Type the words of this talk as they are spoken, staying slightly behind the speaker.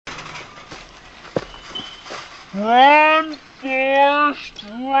Run, Forrest,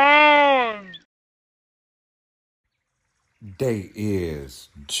 run! Date is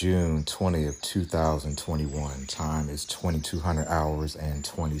June 20th, 2021. Time is 2200 hours and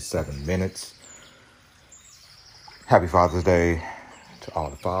 27 minutes. Happy Father's Day to all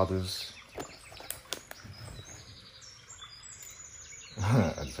the fathers.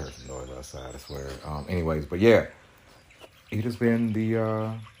 I just heard some noise outside, I swear. Anyways, but yeah, it has been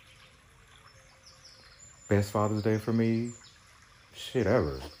the best Father's Day for me, shit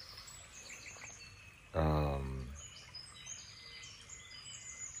ever.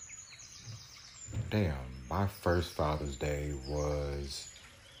 Damn, my first Father's Day was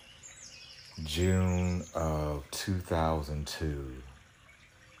June of 2002.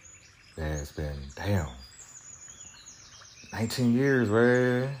 Yeah, it's been, 19 years,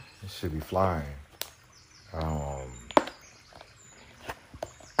 man. It should be flying.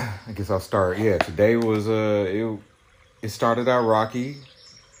 I guess I'll start. Yeah, today was it started out rocky.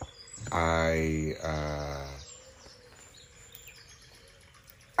 I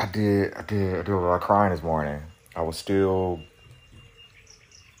did a lot of crying this morning. I was still,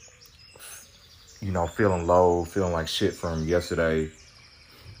 feeling low, feeling like shit from yesterday.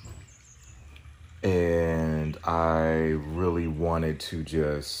 And I really wanted to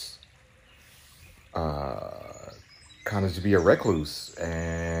just kind of just be a recluse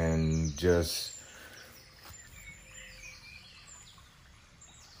and just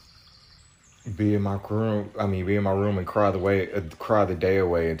be in my room. Be in my room and cry the day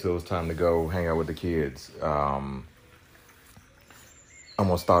away until it's time to go hang out with the kids.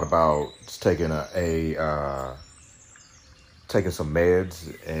 Almost thought about just taking taking some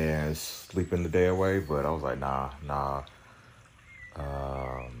meds and sleeping the day away, but I was like, nah.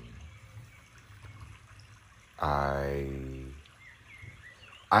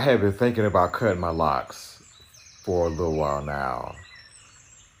 I have been thinking about cutting my locks for a little while now.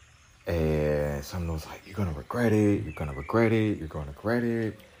 And someone was like, you're going to regret it. You're going to regret it. You're going to regret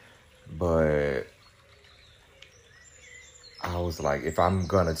it. But I was like, if I'm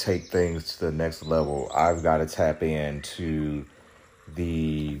going to take things to the next level, I've got to tap into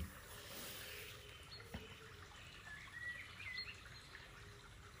the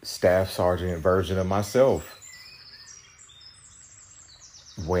staff sergeant version of myself.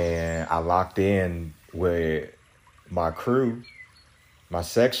 When I locked in with my crew, my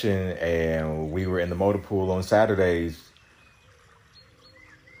section, and we were in the motor pool on Saturdays,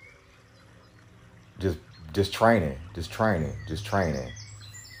 just training. Cause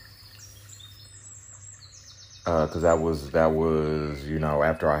that was,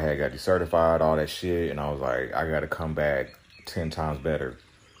 after I had got decertified, all that shit, and I was like, I gotta come back 10 times better.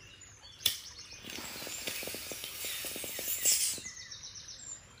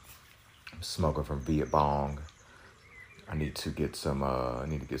 I'm smoking from Viet Bong. I need to get some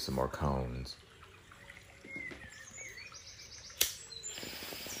more cones.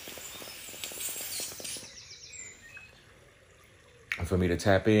 And for me to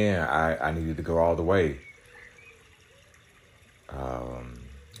tap in, I needed to go all the way.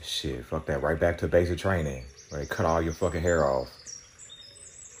 Fuck that. Right back to basic training. Right, cut all your fucking hair off.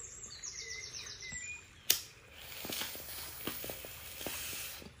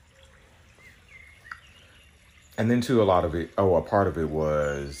 And then too, a part of it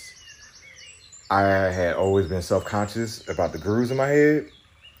was I had always been self-conscious about the grooves in my head.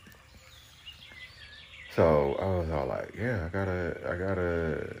 So I was all like, yeah, I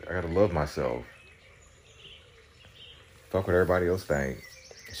gotta love myself. Fuck what everybody else think.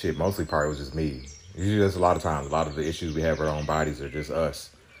 Shit, mostly part was just me. Usually there's a lot of times, a lot of the issues we have with our own bodies are just us.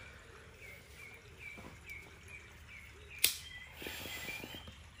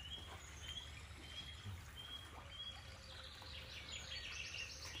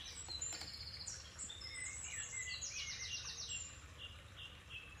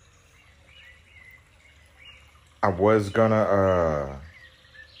 I was gonna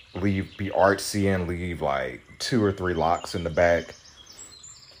be artsy and leave like 2 or 3 locks in the back,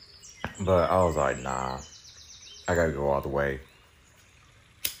 but I was like, nah, I gotta go all the way.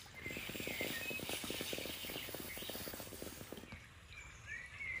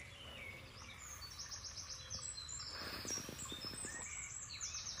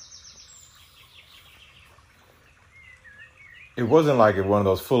 It wasn't like one of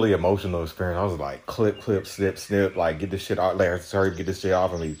those fully emotional experiences. I was like, clip, snip, snip, like, get this shit out there. Sorry, get this shit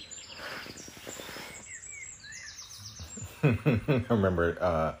off of me. I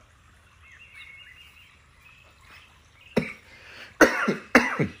remember,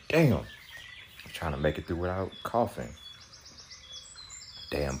 damn, I'm trying to make it through without coughing.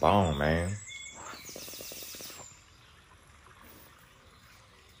 Damn bone, man.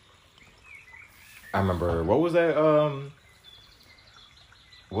 I remember what was that?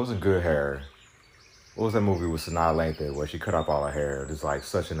 It wasn't Good Hair. What was that movie with Sanaa Lathan where she cut off all her hair? It's like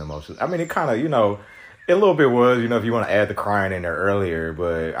such an emotion. I mean, it kind of, a little bit was, if you want to add the crying in there earlier,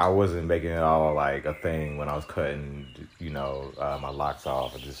 but I wasn't making it all like a thing when I was cutting, my locks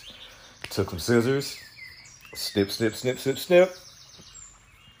off. I just took some scissors, snip, snip, snip, snip, snip,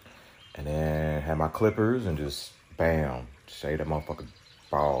 and then had my clippers and just bam, shave that motherfucker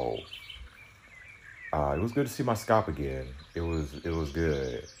bald. It was good to see my scalp again. It was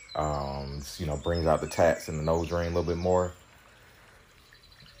good. Brings out the tats and the nose ring a little bit more.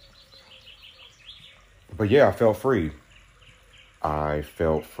 But yeah, I felt free. I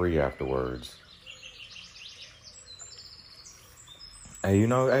felt free afterwards. And you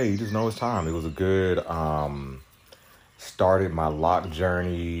just know it's time. It was a good, started my lock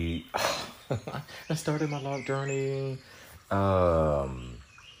journey. I started my lock journey. What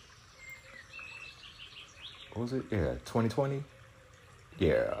was it? Yeah, 2020?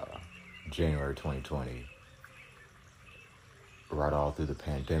 Yeah, January 2020. Right all through the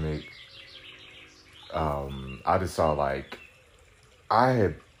pandemic. I just saw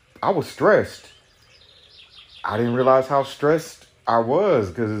I was stressed. I didn't realize how stressed I was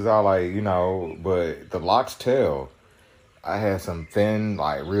because it's all but the locks tell. I had some thin,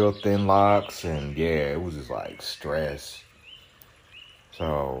 real thin locks, and yeah, it was just stress.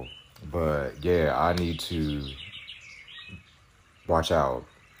 So, but yeah, I need to watch out.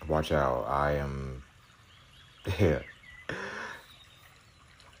 Watch out. I am, yeah.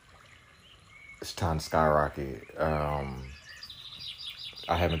 It's time to skyrocket. I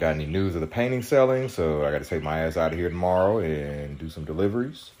haven't got any news of the painting selling, so I got to take my ass out of here tomorrow and do some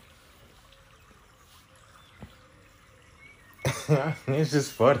deliveries. It's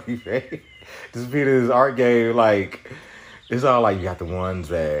just funny, man. Just be this art game, it's all you got the ones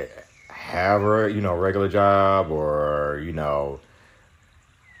that have a, regular job or,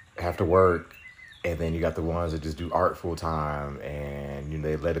 have to work. And then you got the ones that just do art full time and,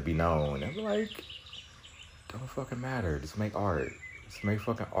 they let it be known. And I'm don't fucking matter. Just make art. Just make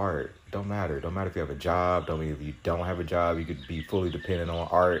fucking art. Don't matter. Don't matter if you have a job. Don't matter if you don't have a job. You could be fully dependent on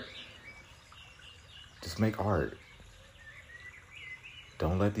art. Just make art.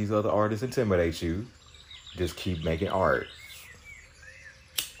 Don't let these other artists intimidate you. Just keep making art.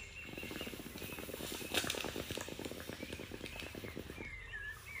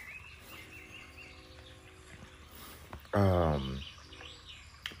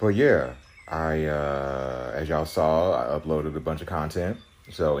 But yeah, as y'all saw, I uploaded a bunch of content,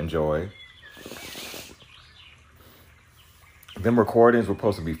 so enjoy. Them recordings were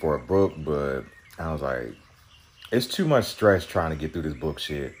supposed to be for a book, but I was it's too much stress trying to get through this book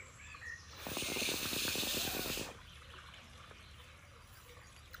shit.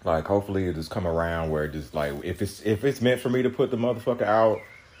 Hopefully it just come around where it just if it's meant for me to put the motherfucker out,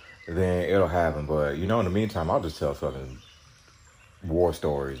 then it'll happen. But in the meantime, I'll just tell fucking war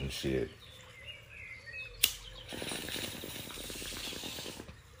stories and shit.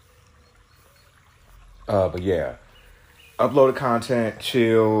 But yeah, uploaded content,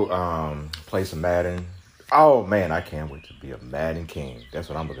 chill, play some Madden. Oh man, I can't wait to be a Madden king. That's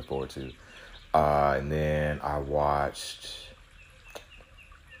what I'm looking forward to. And then I watched.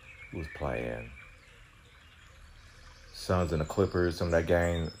 Who was playing? Suns and the Clippers. Some of that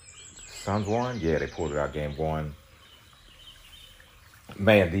game. Suns won? Yeah, they pulled it out game one.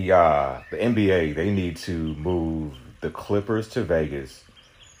 Man, the NBA, they need to move the Clippers to Vegas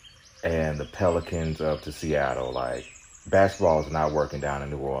and the Pelicans up to Seattle. Basketball is not working down in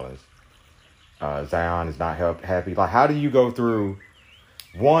New Orleans. Zion is not happy. How do you go through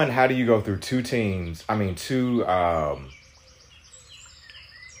two teams? I mean, two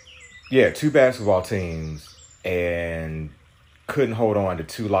basketball teams and couldn't hold on to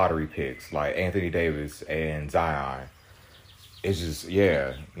two lottery picks like Anthony Davis and Zion. It's just,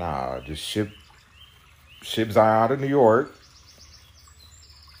 just ship Zion to New York.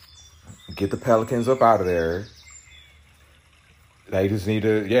 Get the Pelicans up out of there. They just need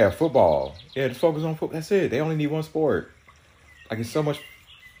to, football. Yeah, just focus on football. That's it. They only need one sport. It's so much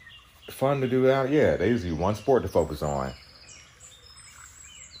fun to do that. Yeah, they just need one sport to focus on.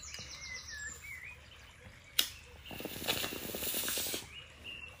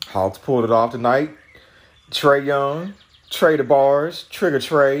 Hawks pulled it off tonight. Trae Young, Trey the bars, Trigger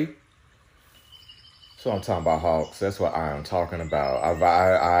Trey. So I'm talking about Hawks. That's what I am talking about. I'm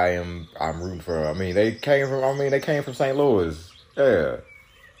rooting for. They came from St. Louis. Yeah.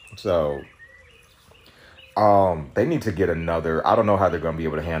 So they need to get another. I don't know how they're gonna be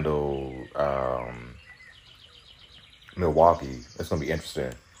able to handle Milwaukee. It's gonna be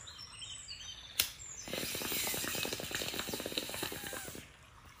interesting.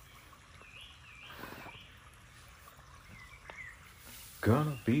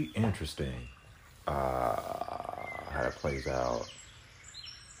 gonna be interesting. How that plays out.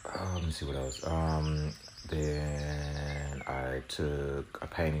 Let me see what else. Then I took a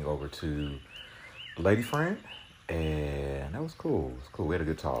painting over to a lady friend, and that was cool. It was cool. We had a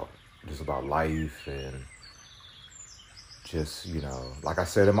good talk, just about life and just, like I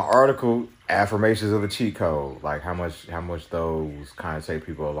said in my article, affirmations of the cheat code. Like how much those kind of take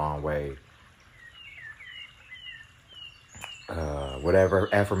people a long way. Whatever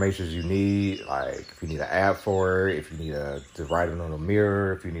affirmations you need, like if you need an app for it, if you need to write it on a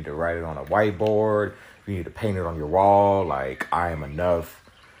mirror, if you need to write it on a whiteboard, if you need to paint it on your wall, like I am enough.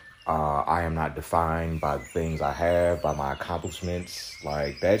 I am not defined by the things I have, by my accomplishments,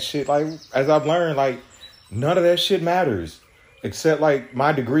 like that shit. Like as I've learned, like none of that shit matters, except like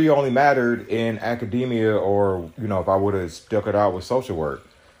my degree only mattered in academia, or if I would have stuck it out with social work.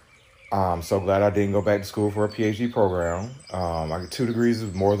 I'm so glad I didn't go back to school for a PhD program. I got 2 degrees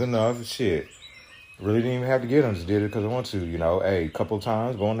is more than enough. Shit. Really didn't even have to get them. Just did it because I want to, Hey, a couple of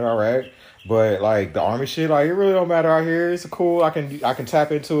times going to Iraq. But, like, the Army shit, like, it really don't matter out here. It's cool. I can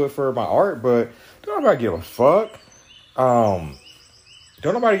tap into it for my art, but don't nobody give a fuck. Don't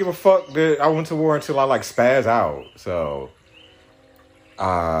nobody give a fuck that I went to war until I, like, spaz out. So,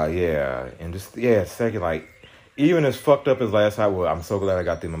 yeah. And just, second, like, even as fucked up as last time, I'm so glad I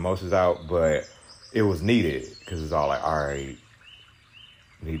got the emotions out, but it was needed because it's all like, all right,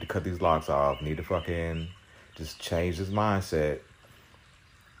 need to cut these locks off, need to fucking just change this mindset.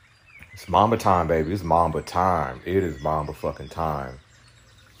 It's Mamba time, baby. It's Mamba time. It is Mamba fucking time.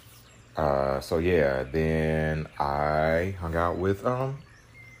 So yeah, then I hung out with the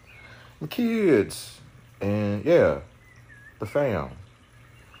kids and the fam.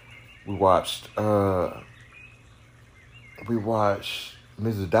 We watched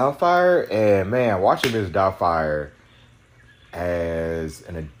Mrs. Doubtfire, and man, watching Mrs. Doubtfire as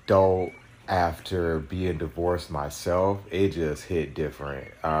an adult after being divorced myself, it just hit different.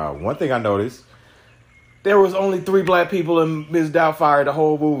 One thing I noticed, there was only 3 black people in Mrs. Doubtfire the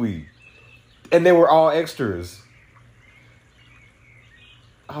whole movie, and they were all extras.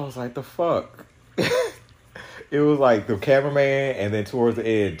 I was like, the fuck? It was like the cameraman, and then towards the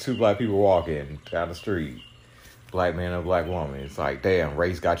end, 2 black people walking down the street. Black man and black woman. It's like, damn,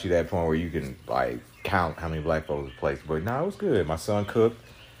 race got you that point where you can, like, count how many black folks placed. But, no, it was good. My son cooked.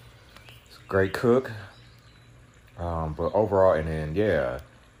 He's a great cook. But overall, and then,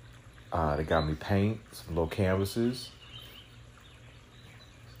 they got me paint, some little canvases.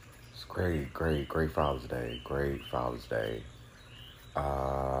 It's great Father's Day. Great Father's Day.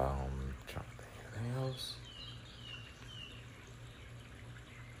 Trying to think of anything else.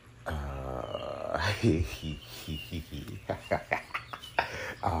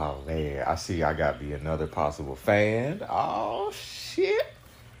 Oh man, I see I got me another possible fan. Oh shit.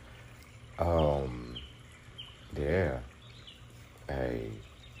 Yeah. Hey,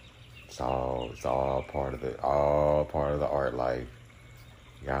 it's all part of the art life.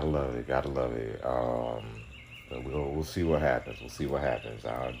 Gotta love it. But we'll see what happens.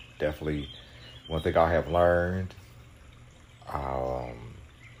 Definitely, one thing I have learned,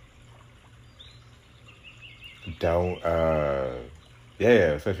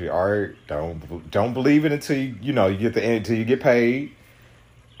 especially art, don't believe it until you get the end, until you get paid,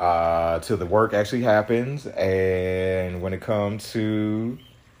 till the work actually happens. And when it comes to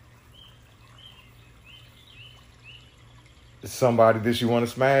somebody that you want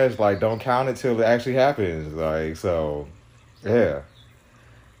to smash, like, don't count it till it actually happens. Like, so yeah.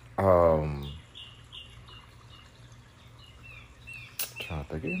 Trying to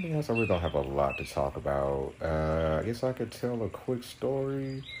think anything else. I really don't have a lot to talk about. I guess I could tell a quick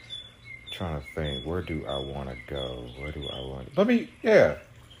story. Trying to think, where do I want to go?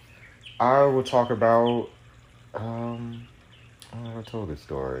 I will talk about I told this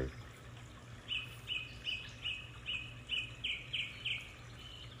story.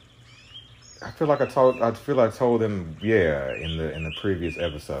 I feel like I told them in the previous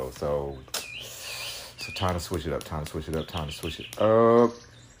episode. So time to switch it up.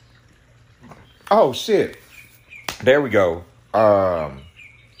 Oh shit. There we go.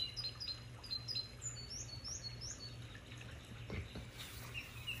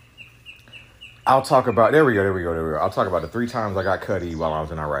 I'll talk about there we go. I'll talk about the 3 times I got cutty while I was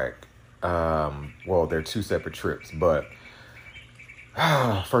in Iraq. Well, they're 2 separate trips, but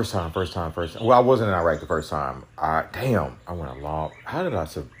first time. Well, I wasn't in Iraq the first time. I went along. How did I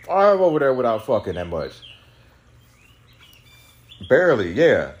survive over there without fucking that much? Barely,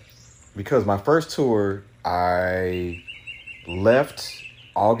 yeah. Because my first tour, I left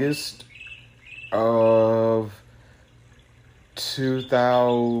August of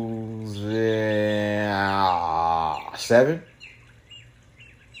 2007.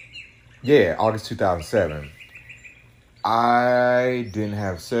 Yeah, August 2007. I didn't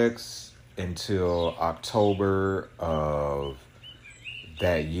have sex until October of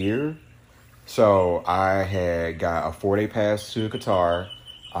that year. So I had got a 4-day pass to Qatar.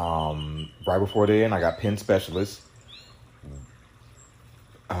 Right before then, I got Penn Specialist.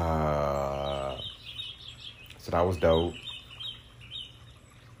 So that was dope.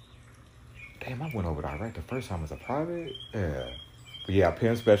 Damn, I went over there right the first time as a private. Yeah. But yeah,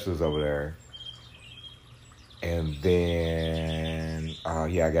 Penn Specialist over there. And then, I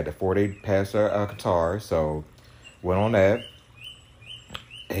got the 4-day pass to Qatar. So went on that.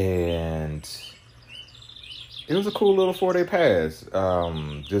 And it was a cool little 4-day pass.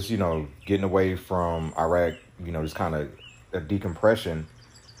 Just, getting away from Iraq, just kind of a decompression.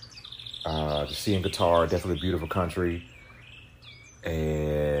 Just seeing Qatar, definitely a beautiful country.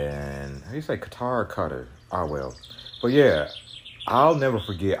 And how do you say Qatar or Qatar? Ah, well. But yeah, I'll never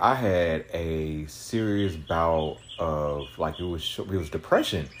forget. I had a serious bout of it was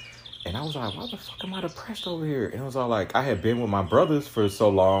depression. And I was like, why the fuck am I depressed over here? And it was all like, I had been with my brothers for so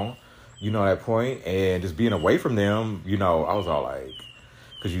long, at that point, and just being away from them, I was all like,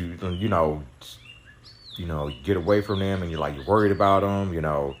 because you get away from them and you're worried about them,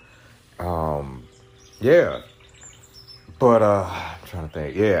 yeah. But I'm trying to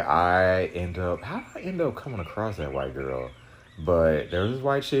think. Yeah, how did I end up coming across that white girl? But there was this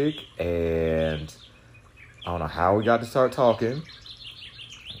white chick, and I don't know how we got to start talking,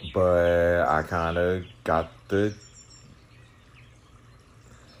 but I kind of got the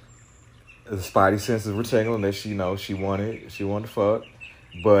spidey senses were tingling that she wanted to fuck.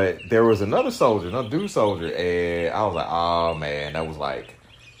 But there was another dude soldier, and I was like, oh man, that was like,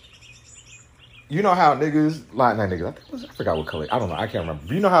 how niggas, not niggas, I forgot what color, I don't know, I can't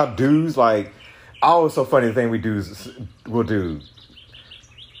remember. You know how dudes, always so funny the thing we will do,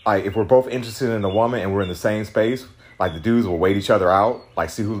 if we're both interested in a woman and we're in the same space, the dudes will wait each other out,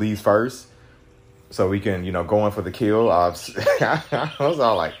 see who leaves first, so we can, go in for the kill. I was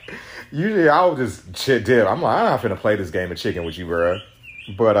all like, usually I would just shit dip. I'm like, I'm not finna play this game of chicken with you, bro.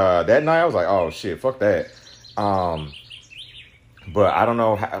 But that night I was like, oh shit, fuck that. But I don't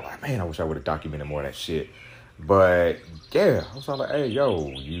know how, man, I wish I would have documented more of that shit. But yeah, I was all like, hey, yo,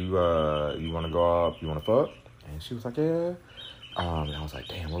 you want to go up? You want to fuck? And she was like, yeah. And I was like,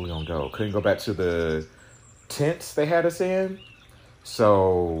 damn, where we gonna go? Couldn't go back to the tents they had us in.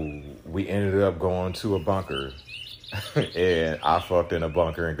 So we ended up going to a bunker. And I fucked in a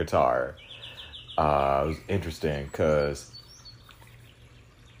bunker in Qatar. It was interesting because,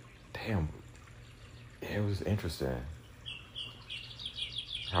 damn, it was interesting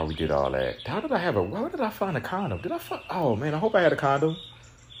how we did all that. Where did I find a condom? Oh man, I hope I had a condom.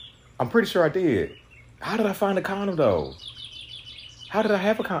 I'm pretty sure I did. How did I find a condom though? How did I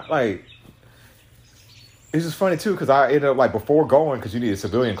have a condom? It's just funny too, because I ended up before going, because you needed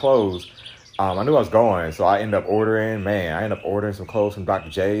civilian clothes. I knew I was going, so I ended up ordering some clothes from Dr.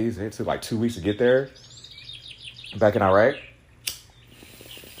 J's. It took 2 weeks to get there. Back in Iraq.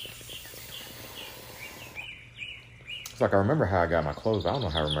 It's I remember how I got my clothes, but I don't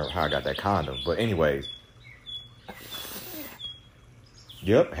know how I got that condom. But anyways.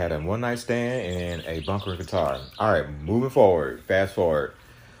 Yep, had a one-night stand in a bunker in Qatar. All right, moving forward. Fast forward.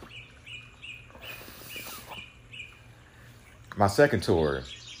 My second tour.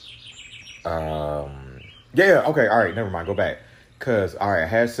 Okay, all right, never mind, go back. Because, all right, I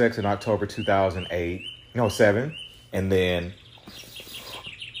had sex in October 7, and then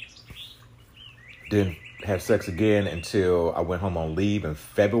didn't have sex again until I went home on leave in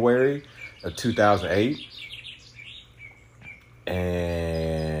February of 2008.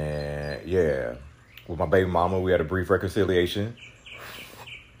 And, yeah, with my baby mama, we had a brief reconciliation.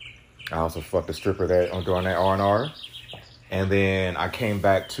 I also fucked a stripper during that R&R. And then I came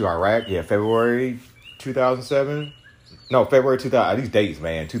back to Iraq, February 2007. No, February 2000, these dates,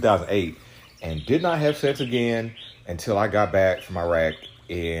 man, 2008. And did not have sex again until I got back from Iraq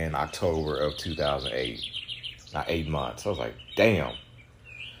in October of 2008. Not 8 months. I was like, damn.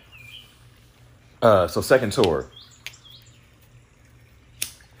 So second tour.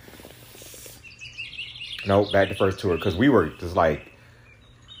 Nope, back to first tour. Because we were just I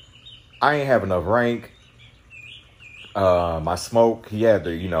ain't have enough rank. My smoke, he had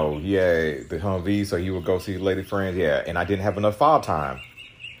the Humvee, so he would go see lady friends, and I didn't have enough file time.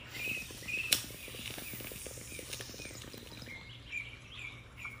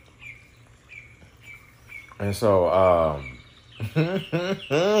 And so,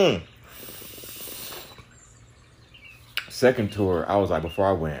 second tour, I was like, before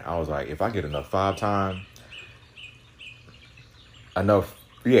I went, I was like, if I get enough fob time,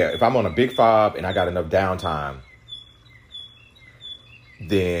 if I'm on a big fob and I got enough downtime,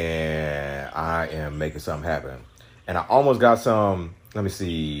 then I am making something happen. And I almost got some. Let me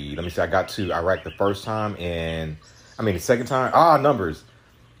see. I got to Iraq the first time, and the second time. Numbers.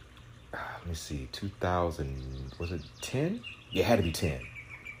 Let me see. 2000. Was it 10? Yeah, it had to be 10.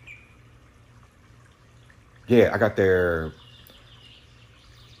 Yeah, I got there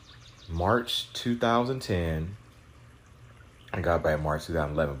March 2010. I got back March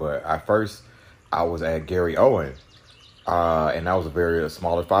 2011. But at first, I was at Gary Owen. And that was a very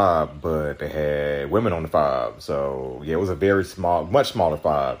smaller fob, but they had women on the fob. So, yeah, it was a very small, much smaller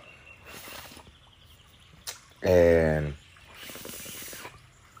fob. And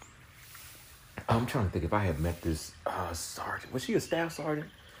I'm trying to think if I had met this sergeant. Was she a staff sergeant?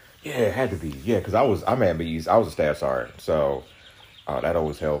 Yeah, it had to be. Yeah, because I'm at Bees. I was a staff sergeant. So, that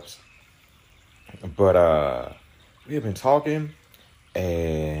always helps. But we had been talking,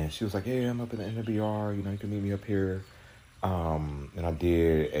 and she was like, yeah, I'm up in the NWR. You can meet me up here. And I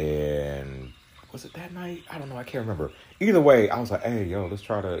did, and was it that night? I don't know. I can't remember. Either way, I was like, hey, yo, let's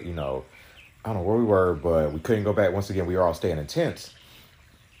try to, I don't know where we were, but we couldn't go back. Once again, we were all staying in tents.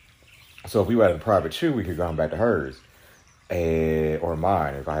 So if we were at a private chew, we could go back to hers, or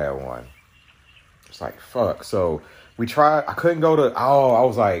mine if I had one. It's like, fuck. So we tried. I couldn't go to, I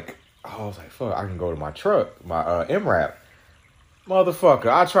was like, fuck, I can go to my truck, my MRAP. Motherfucker,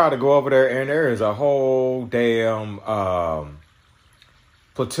 I tried to go over there, and there is a whole damn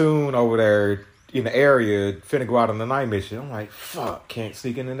platoon over there in the area finna go out on the night mission. I'm like, fuck, can't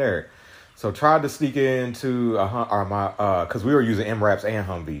sneak in there. So tried to sneak into because we were using MRAPs and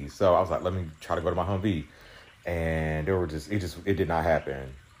Humvees. So I was like, let me try to go to my Humvee, and it did not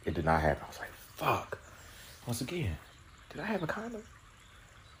happen. It did not happen. I was like, fuck. Once again, did I have a condom?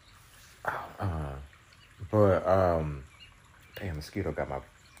 Damn, mosquito got my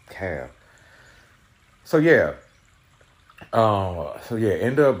calf. So yeah.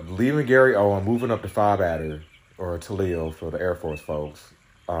 End up leaving Gary Owen, moving up to Five Adder or Toledo for the Air Force folks.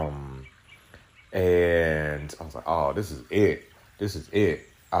 And I was like, oh, this is it. This is it.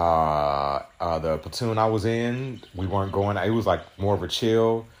 The platoon I was in, we weren't going. It was like more of a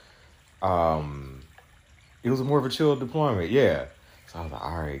chill. It was more of a chill deployment. Yeah. So I was like,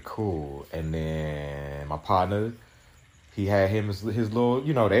 all right, cool. And then my partner, he had his little,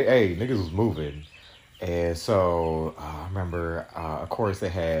 niggas was moving. And so I remember, of course, they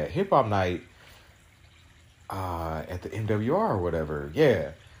had hip hop night at the MWR or whatever.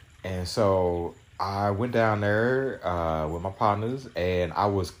 Yeah. And so I went down there with my partners, and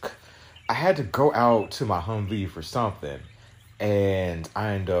I had to go out to my Humvee for something. And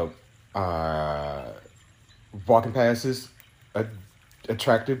I ended up walking past this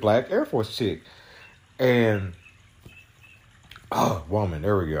attractive black Air Force chick. And woman,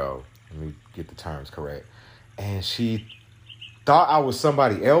 there we go. Let me get the terms correct. And she thought I was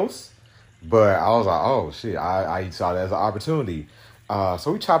somebody else, but I was like, oh shit, I saw that as an opportunity.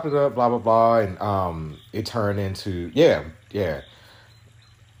 So we chopped it up, blah blah blah, and it turned into and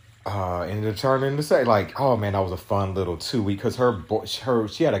it turned into say like, oh man, that was a fun little 2 week, because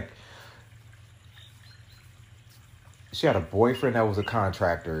she had a boyfriend that was a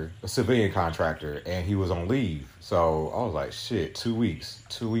contractor, a civilian contractor, and he was on leave. So I was like, shit, 2 weeks,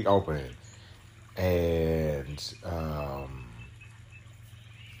 2 week opening. And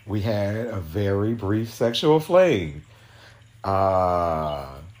we had a very brief sexual fling.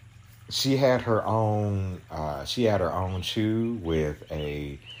 She had her own chew with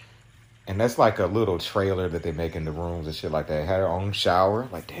and that's like a little trailer that they make in the rooms and shit like that. Had her own shower.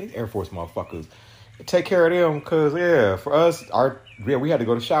 Like, dang, Air Force motherfuckers. Take care of them, because, for us, we had to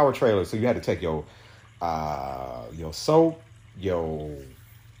go to shower trailers. So you had to take your soap, your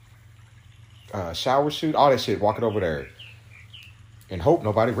shower shoot, all that shit, walk it over there. And hope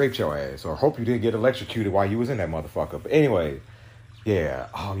nobody raped your ass, or hope you didn't get electrocuted while you was in that motherfucker. But anyway, yeah.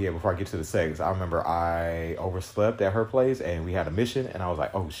 Oh, yeah, before I get to the sex, I remember I overslept at her place, and we had a mission, and I was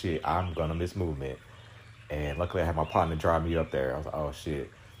like, oh, shit, I'm gonna miss movement. And luckily, I had my partner drive me up there. I was like, oh, shit.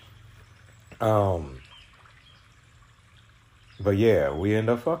 But yeah, we ended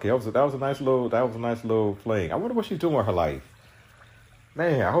up fucking. That was a nice little fling. I wonder what she's doing with her life.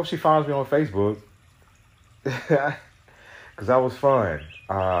 Man, I hope she finds me on Facebook. Cause that was fun.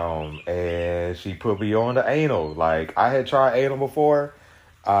 And she put me on the anal. Like, I had tried anal before.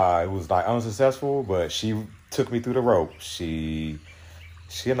 It was like unsuccessful, but she took me through the rope. She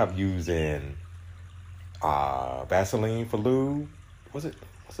ended up using Vaseline for lube. Was it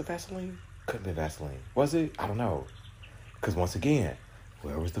Vaseline? Couldn't be Vaseline. Was it? I don't know. Because once again,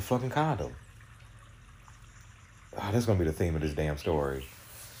 where was the fucking condom? Oh, that's gonna be the theme of this damn story.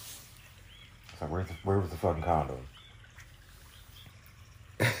 It's like, where was the fucking condom?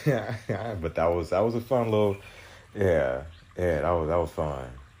 Yeah, but that was a fun little, yeah, that was fun.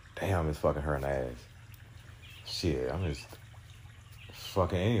 Damn, it's fucking her in the ass. Shit, I'm just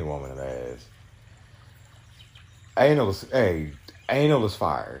fucking any woman in the ass. Anal is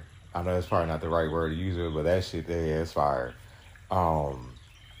fire. I know that's probably not the right word to use it, but that shit there is fire.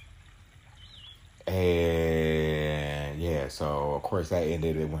 And yeah, so of course that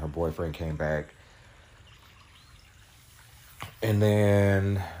ended when her boyfriend came back. And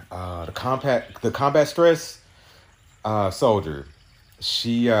then the combat stress soldier,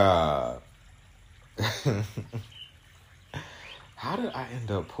 she how did I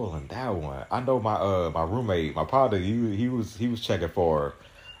end up pulling that one? I know my roommate, my partner, he was checking for her,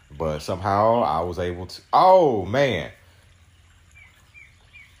 but somehow I was able to. Oh man,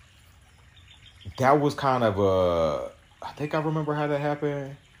 that was kind of I think I remember how that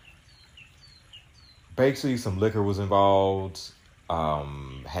happened. Basically, some liquor was involved.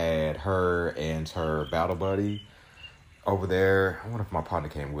 Had her and her battle buddy over there. I wonder if my partner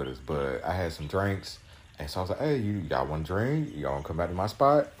came with us, but I had some drinks. And so I was like, hey, y'all want a drink? Y'all want to come back to my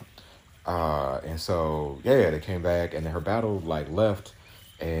spot? And so, yeah, they came back, and then her battle, like, left,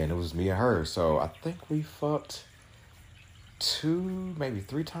 and it was me and her. So I think we fucked 2, maybe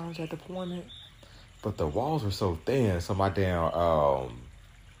 3 times at deployment. But the walls were so thin, so my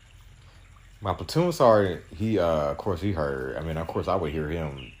platoon sergeant, he, of course, he heard. I mean, of course, I would hear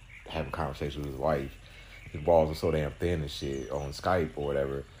him having conversations with his wife. His walls were so damn thin and shit on Skype or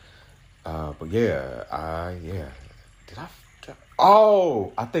whatever. But yeah, I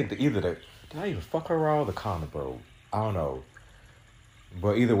think did I even fuck her or the condom broke? I don't know.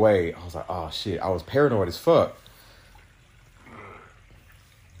 But either way, I was like, oh shit, I was paranoid as fuck.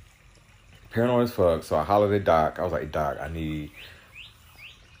 So I hollered at Doc. I was like, Doc, I need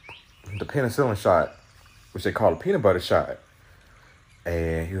the penicillin shot, which they call a peanut butter shot.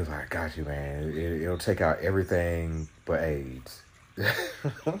 And he was like, got you, man. It'll take out everything but AIDS. I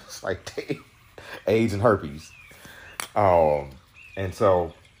was like, damn. AIDS and herpes. And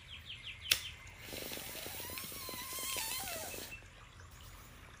so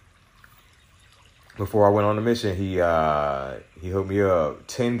before I went on the mission, he hooked me up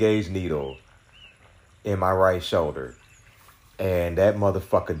 10 gauge needle in my right shoulder. And that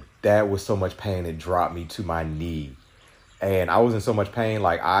was so much pain, it dropped me to my knee. And I was in so much pain,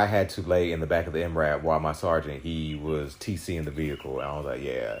 like I had to lay in the back of the MRAP while my sergeant, he was TCing the vehicle. And I was like,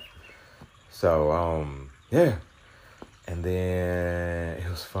 yeah. So, yeah. And then it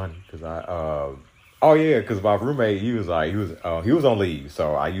was funny because because my roommate, he was on leave.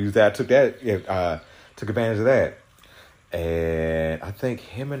 So I used that, took advantage of that. And I think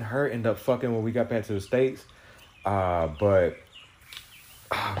him and her ended up fucking when we got back to the States. But,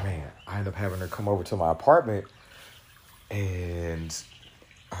 oh man, I ended up having her come over to my apartment. And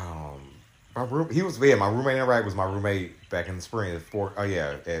my roommate in Iraq was my roommate back in the spring at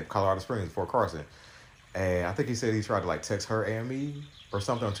Colorado Springs, Fort Carson. And I think he said he tried to like text her and me or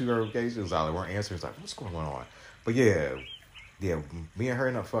something on 2 occasions. They weren't answering. It's like, what's going on? But yeah, me and her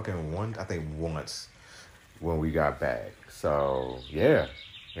ended up fucking once when we got back. So yeah.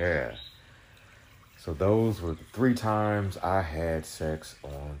 So those were the 3 times I had sex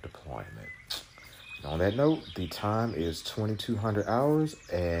on deployment. On that note, the time is 2,200 hours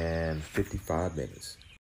and 55 minutes.